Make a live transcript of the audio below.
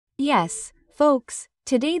Yes, folks,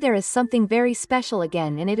 today there is something very special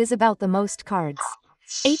again, and it is about the most cards.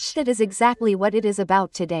 That is exactly what it is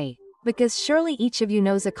about today, because surely each of you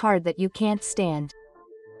knows a card that you can't stand.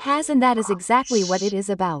 And that is exactly what it is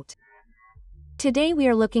about. Today we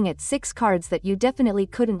are looking at 6 cards that you definitely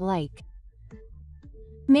couldn't like.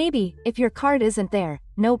 Maybe, if your card isn't there,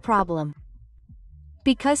 no problem.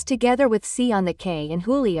 Because together with C on the K and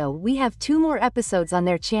Julioh we have 2 more episodes on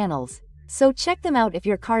their channels, so check them out if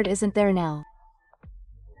your card isn't there now.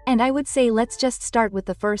 And I would say let's just start with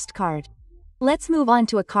the first card. Let's move on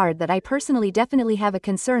to a card that I personally definitely have a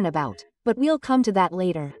concern about, but we'll come to that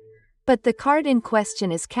later. But the card in question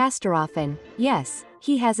is Kastorov, and yes,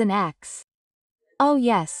 he has an axe. Oh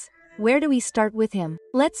yes. Where do we start with him?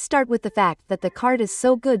 Let's start with the fact that the card is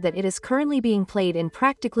so good that it is currently being played in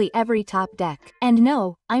practically every top deck. And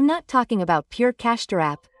no, I'm not talking about pure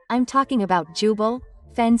Kastorov, I'm talking about Jubal,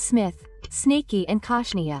 Fen Smith, Snakey and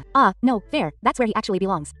Koshnia. No, fair, that's where he actually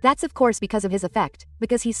belongs. That's of course because of his effect,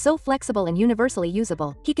 because he's so flexible and universally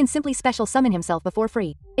usable, he can simply special summon himself before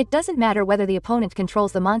free. It doesn't matter whether the opponent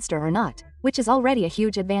controls the monster or not, which is already a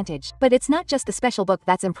huge advantage. But it's not just the special book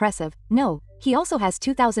that's impressive, no, he also has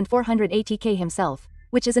 2400 ATK himself,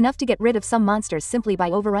 which is enough to get rid of some monsters simply by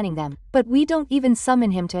overrunning them. But we don't even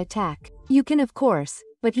summon him to attack. You can of course,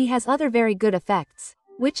 but he has other very good effects,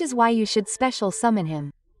 which is why you should special summon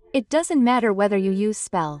him. It doesn't matter whether you use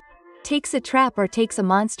spell, takes a trap or takes a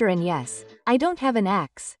monster, and yes, I don't have an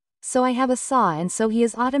axe, so I have a saw, and so he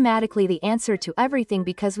is automatically the answer to everything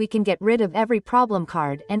because we can get rid of every problem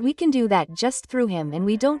card and we can do that just through him and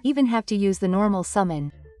we don't even have to use the normal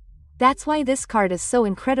summon. That's why this card is so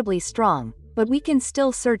incredibly strong, but we can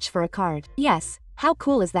still search for a card. Yes, how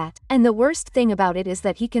cool is that? And the worst thing about it is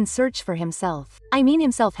that he can search for himself. I mean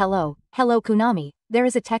himself. Hello Konami. There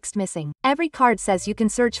is a text missing. Every card says you can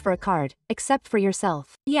search for a card, except for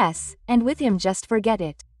yourself. Yes, and with him just forget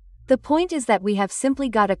it. The point is that we have simply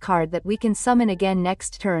got a card that we can summon again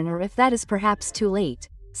next turn, or if that is perhaps too late,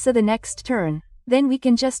 so the next turn, then we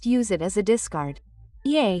can just use it as a discard.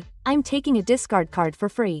 Yay, I'm taking a discard card for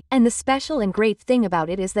free. And the special and great thing about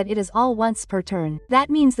it is that it is all once per turn. That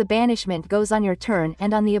means the banishment goes on your turn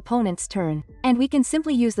and on the opponent's turn. And we can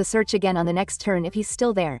simply use the search again on the next turn if he's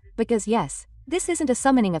still there, because yes, this isn't a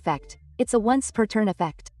summoning effect, it's a once per turn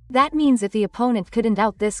effect. That means if the opponent couldn't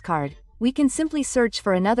out this card, we can simply search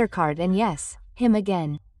for another card and yes, him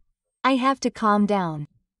again. I have to calm down.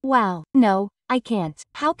 Wow, no, I can't.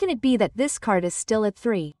 How can it be that this card is still at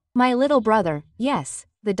 3? My little brother, yes,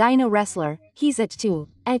 the Dino Wrestler, he's at 2.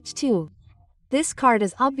 At 2. This card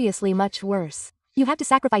is obviously much worse. You have to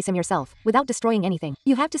sacrifice him yourself, without destroying anything.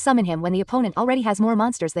 You have to summon him when the opponent already has more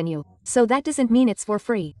monsters than you, so that doesn't mean it's for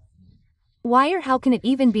free. Why or how can it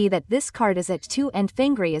even be that this card is at 2 and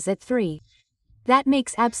Fengri is at 3? That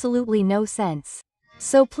makes absolutely no sense.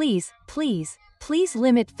 So please, please, please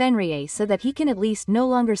limit Fenrir so that he can at least no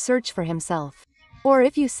longer search for himself. Or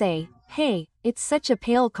if you say, hey, it's such a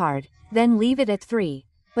pale card, then leave it at 3.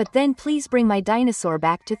 But then please bring my dinosaur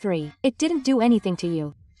back to 3. It didn't do anything to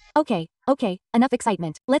you. Okay, enough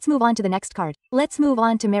excitement. Let's move on to the next card. Let's move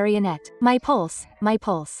on to Marionette. My pulse.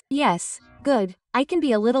 Yes, good. I can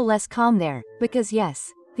be a little less calm there, because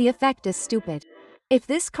yes, the effect is stupid. If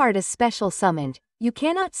this card is special summoned, you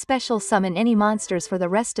cannot special summon any monsters for the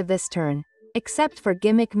rest of this turn, except for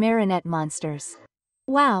gimmick Marionette monsters.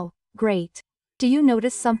 Wow, great. Do you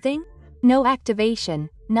notice something? No activation,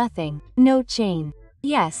 nothing, no chain.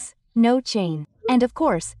 Yes, no chain. And of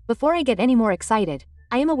course, before I get any more excited,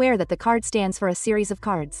 I am aware that the card stands for a series of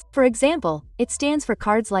cards. For example, it stands for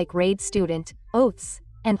cards like Raid Student, Oaths,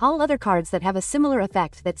 and all other cards that have a similar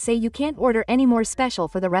effect that say you can't order any more special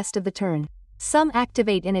for the rest of the turn. Some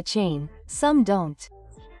activate in a chain, some don't.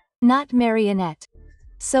 Not Marionette.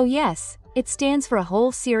 So yes, it stands for a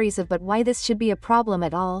whole series of, but why this should be a problem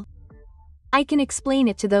at all? I can explain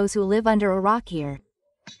it to those who live under a rock here.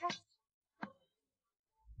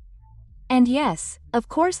 And yes, of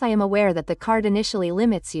course I am aware that the card initially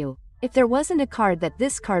limits you, if there wasn't a card that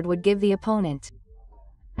this card would give the opponent.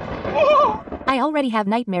 I already have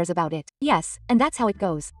nightmares about it. Yes, and that's how it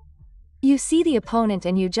goes. You see the opponent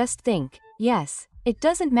and you just think, yes, it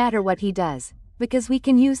doesn't matter what he does, because we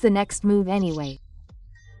can use the next move anyway.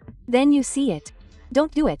 Then you see it.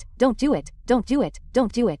 Don't do it, don't do it, don't do it,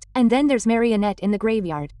 don't do it. And then there's Marionette in the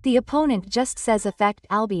graveyard. The opponent just says effect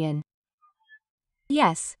Albion.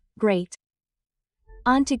 Yes, great.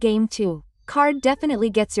 On to game 2. Card definitely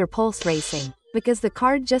gets your pulse racing, because the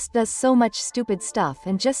card just does so much stupid stuff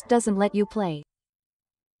and just doesn't let you play.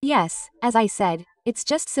 Yes, as I said, it's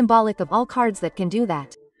just symbolic of all cards that can do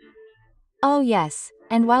that. Oh yes,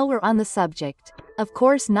 and while we're on the subject, Of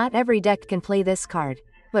course not every deck can play this card,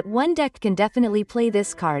 but one deck can definitely play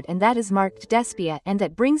this card, and that is marked Despia, and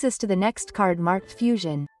that brings us to the next card marked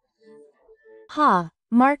Fusion.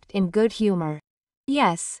 Marked in good humor.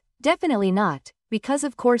 Yes, definitely not, because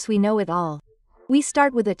of course we know it all. We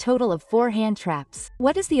start with a total of 4 hand traps.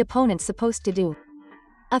 What is the opponent supposed to do?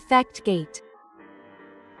 Effect gate.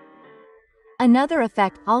 Another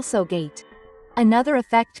effect also gate. Another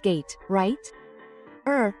effect gate, right?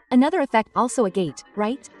 Another effect also a gate,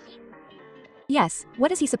 right? Yes,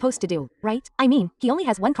 what is he supposed to do, right? I mean, he only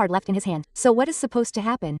has 1 card left in his hand, so what is supposed to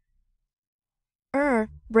happen?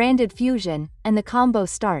 Branded Fusion, and the combo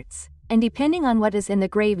starts, and depending on what is in the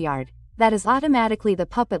graveyard, that is automatically the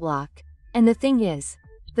puppet lock. And the thing is,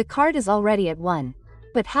 the card is already at 1.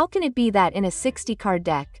 But how can it be that in a 60 card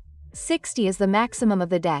deck? 60 is the maximum of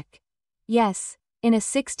the deck. Yes, in a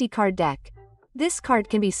 60 card deck. This card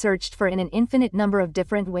can be searched for in an infinite number of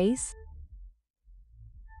different ways.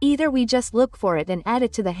 Either we just look for it and add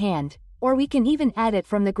it to the hand, or we can even add it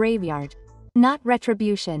from the graveyard. Not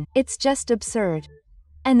retribution, it's just absurd.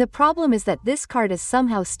 And the problem is that this card is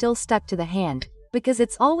somehow still stuck to the hand, because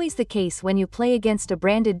it's always the case when you play against a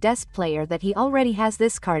branded desk player that he already has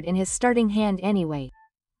this card in his starting hand anyway.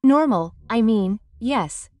 Normal, I mean,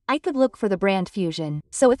 yes, I could look for the brand Fusion,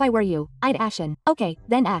 so if I were you, I'd Ashen. Okay,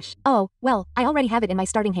 then Ash. Oh, well, I already have it in my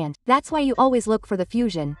starting hand. That's why you always look for the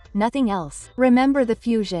Fusion, nothing else. Remember the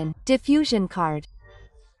Fusion, diffusion card.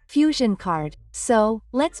 Fusion card. So,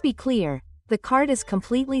 let's be clear, the card is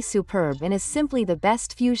completely superb and is simply the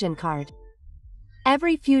best Fusion card.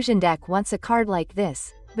 Every Fusion deck wants a card like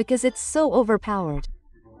this, because it's so overpowered.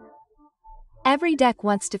 Every deck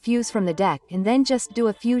wants to fuse from the deck and then just do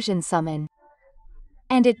a Fusion summon.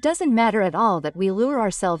 And it doesn't matter at all that we lure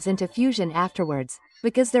ourselves into Fusion afterwards,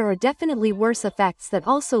 because there are definitely worse effects that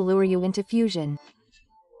also lure you into Fusion.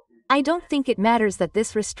 I don't think it matters that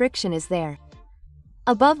this restriction is there.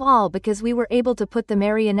 Above all because we were able to put the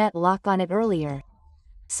marionette lock on it earlier.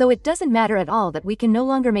 So it doesn't matter at all that we can no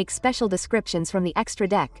longer make special descriptions from the extra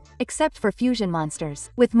deck, except for Fusion monsters.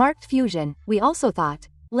 With marked Fusion, we also thought,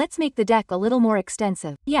 let's make the deck a little more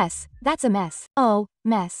extensive. Yes, that's a mess. Oh,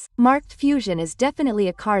 mess. Marked Fusion is definitely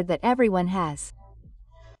a card that everyone has.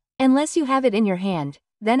 Unless you have it in your hand,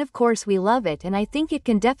 then of course we love it, and I think it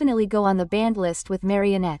can definitely go on the banned list with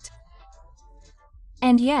marionette.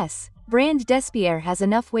 And yes, Brand Despierre has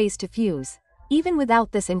enough ways to fuse, even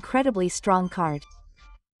without this incredibly strong card.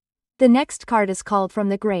 The next card is called From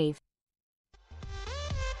the Grave.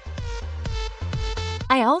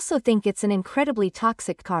 I also think it's an incredibly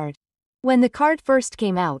toxic card. When the card first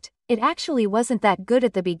came out, it actually wasn't that good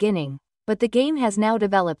at the beginning, but the game has now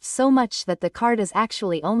developed so much that the card is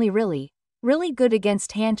actually only really good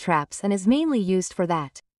against hand traps and is mainly used for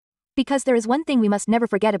that. Because there is one thing we must never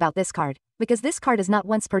forget about this card, because this card is not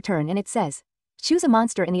once per turn and it says, choose a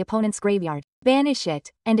monster in the opponent's graveyard, banish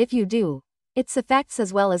it, and if you do, its effects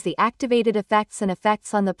as well as the activated effects and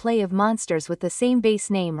effects on the play of monsters with the same base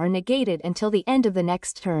name are negated until the end of the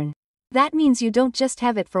next turn. That means you don't just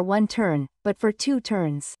have it for 1 turn, but for 2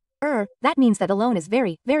 turns. That means that alone is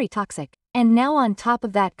very, very toxic. And now on top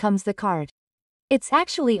of that comes the card. It's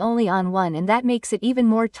actually only on 1, and that makes it even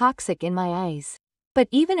more toxic in my eyes. But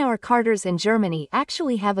even our carders in Germany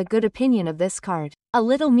actually have a good opinion of this card. A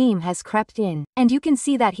little meme has crept in, and you can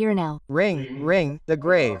see that here now. Ring, ring, the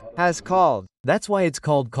grave has called. That's why it's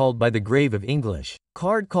called by the grave of English.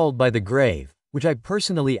 Card called by the grave, which I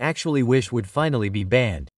personally actually wish would finally be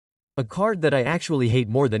banned. A card that I actually hate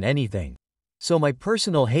more than anything. So my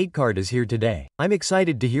personal hate card is here today. I'm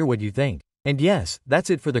excited to hear what you think. And yes, that's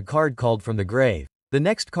it for the card called from the grave. The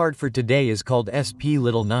next card for today is called SP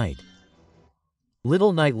Little Knight.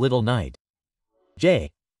 Little Knight, Little Knight.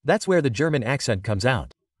 That's where the German accent comes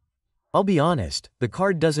out. I'll be honest, the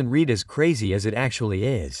card doesn't read as crazy as it actually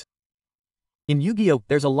is. In Yu-Gi-Oh!,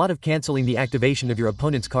 there's a lot of canceling the activation of your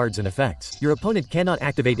opponent's cards and effects. Your opponent cannot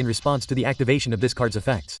activate in response to the activation of this card's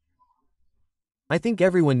effects. I think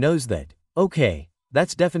everyone knows that. Okay,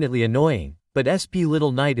 that's definitely annoying, but SP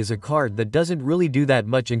Little Knight is a card that doesn't really do that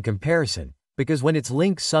much in comparison, because when it's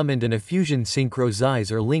Link summoned and a Fusion Synchro Size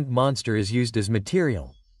or Link monster is used as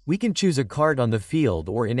material, we can choose a card on the field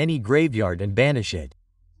or in any graveyard and banish it.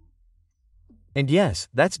 And yes,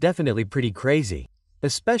 that's definitely pretty crazy.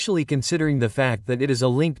 Especially considering the fact that it is a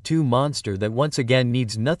Link 2 monster that once again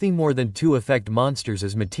needs nothing more than 2 effect monsters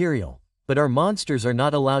as material, but our monsters are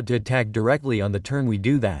not allowed to attack directly on the turn we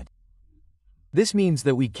do that. This means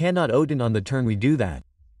that we cannot Odin on the turn we do that.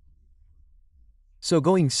 So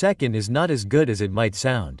going second is not as good as it might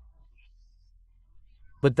sound.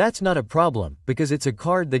 But that's not a problem, because it's a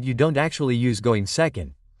card that you don't actually use going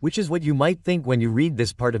second, which is what you might think when you read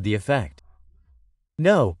this part of the effect.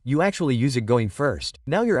 No, you actually use it going first.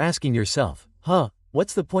 Now you're asking yourself,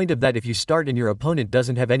 what's the point of that if you start and your opponent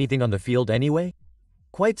doesn't have anything on the field anyway?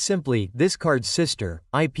 Quite simply, this card's sister,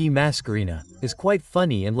 IP Masquerina, is quite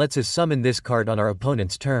funny and lets us summon this card on our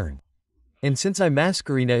opponent's turn. And since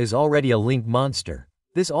Masquerina is already a link monster,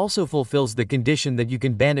 this also fulfills the condition that you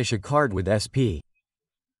can banish a card with SP.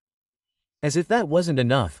 As if that wasn't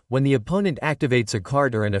enough, when the opponent activates a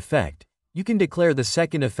card or an effect, you can declare the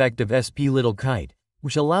second effect of SP Little Kite,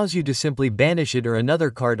 which allows you to simply banish it or another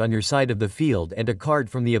card on your side of the field and a card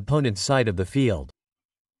from the opponent's side of the field.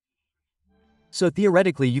 So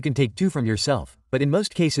theoretically you can take 2 from yourself, but in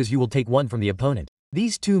most cases you will take 1 from the opponent.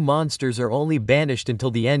 These 2 monsters are only banished until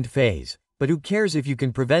the end phase, but who cares if you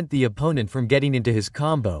can prevent the opponent from getting into his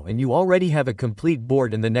combo and you already have a complete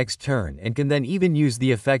board in the next turn and can then even use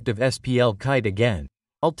the effect of SPL Kite again.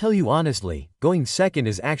 I'll tell you honestly, going second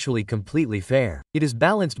is actually completely fair. It is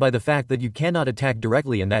balanced by the fact that you cannot attack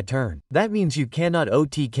directly in that turn. That means you cannot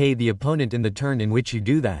OTK the opponent in the turn in which you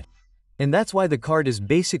do that. And that's why the card is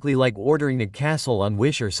basically like ordering a castle on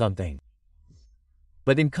Wish or something.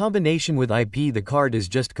 But in combination with IP, the card is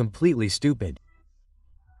just completely stupid.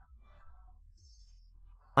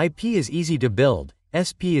 IP is easy to build,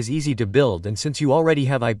 SP is easy to build, and since you already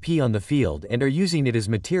have IP on the field and are using it as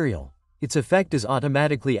material, its effect is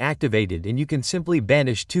automatically activated and you can simply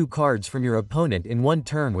banish 2 cards from your opponent in 1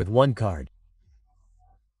 turn with 1 card.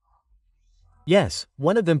 Yes,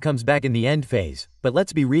 one of them comes back in the end phase, but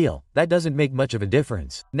let's be real, that doesn't make much of a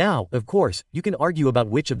difference. Now, of course, you can argue about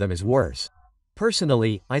which of them is worse.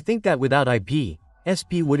 Personally, I think that without IP,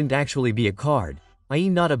 SP wouldn't actually be a card, i.e.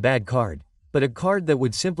 not a bad card, but a card that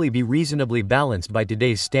would simply be reasonably balanced by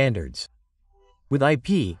today's standards. With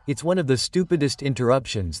IP, it's one of the stupidest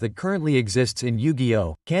interruptions that currently exists in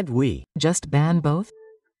Yu-Gi-Oh! Can't we just ban both?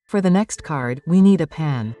 For the next card, we need a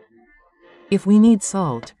pan. If we need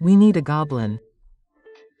salt, we need a goblin.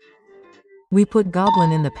 We put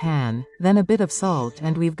goblin in the pan, then a bit of salt,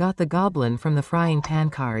 and we've got the goblin from the frying pan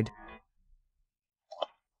card.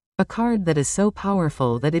 A card that is so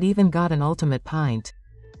powerful that it even got an ultimate pint.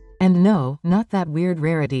 And no, not that weird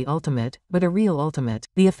rarity ultimate, but a real ultimate.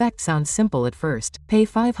 The effect sounds simple at first. Pay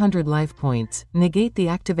 500 life points, negate the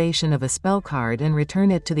activation of a spell card and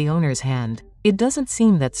return it to the owner's hand. It doesn't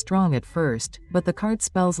seem that strong at first, but the card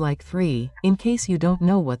spells like 3, in case you don't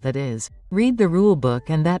know what that is. Read the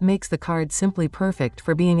rulebook and that makes the card simply perfect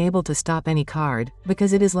for being able to stop any card,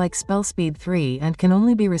 because it is like spell speed 3 and can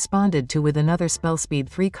only be responded to with another spell speed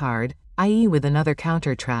 3 card, i.e. with another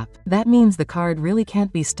counter trap. That means the card really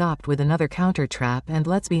can't be stopped with another counter trap, and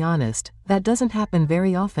let's be honest, that doesn't happen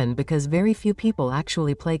very often because very few people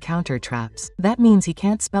actually play counter traps. That means he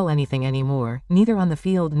can't spell anything anymore, neither on the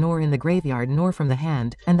field nor in the graveyard nor from the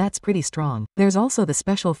hand, and that's pretty strong. There's also the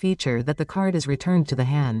special feature that the card is returned to the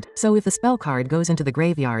hand. So if the spell card goes into the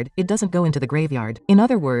graveyard, it doesn't go into the graveyard. In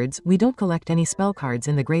other words, we don't collect any spell cards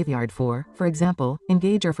in the graveyard for example,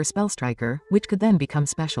 Engage or for Spell Striker, which could then become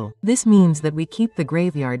special. This means that we keep the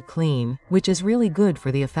graveyard clean, which is really good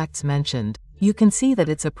for the effects mentioned. You can see that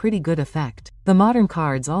it's a pretty good effect. The modern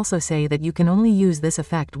cards also say that you can only use this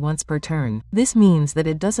effect once per turn. This means that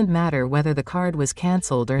it doesn't matter whether the card was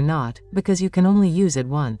cancelled or not, because you can only use it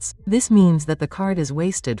once. This means that the card is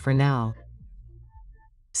wasted for now.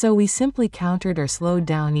 So we simply countered or slowed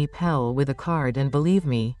down Epel with a card, and believe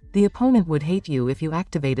me, the opponent would hate you if you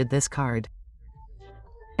activated this card.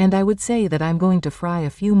 And I would say that I'm going to fry a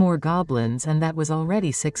few more goblins, and that was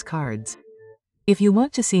already 6 cards. If you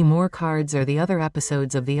want to see more cards or the other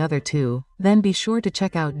episodes of the other 2, then be sure to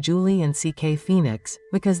check out Julie and CK Phoenix,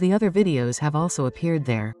 because the other videos have also appeared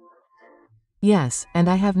there. Yes, and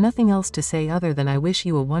I have nothing else to say other than I wish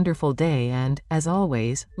you a wonderful day and, as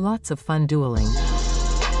always, lots of fun dueling.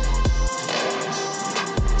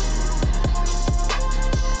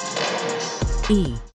 E.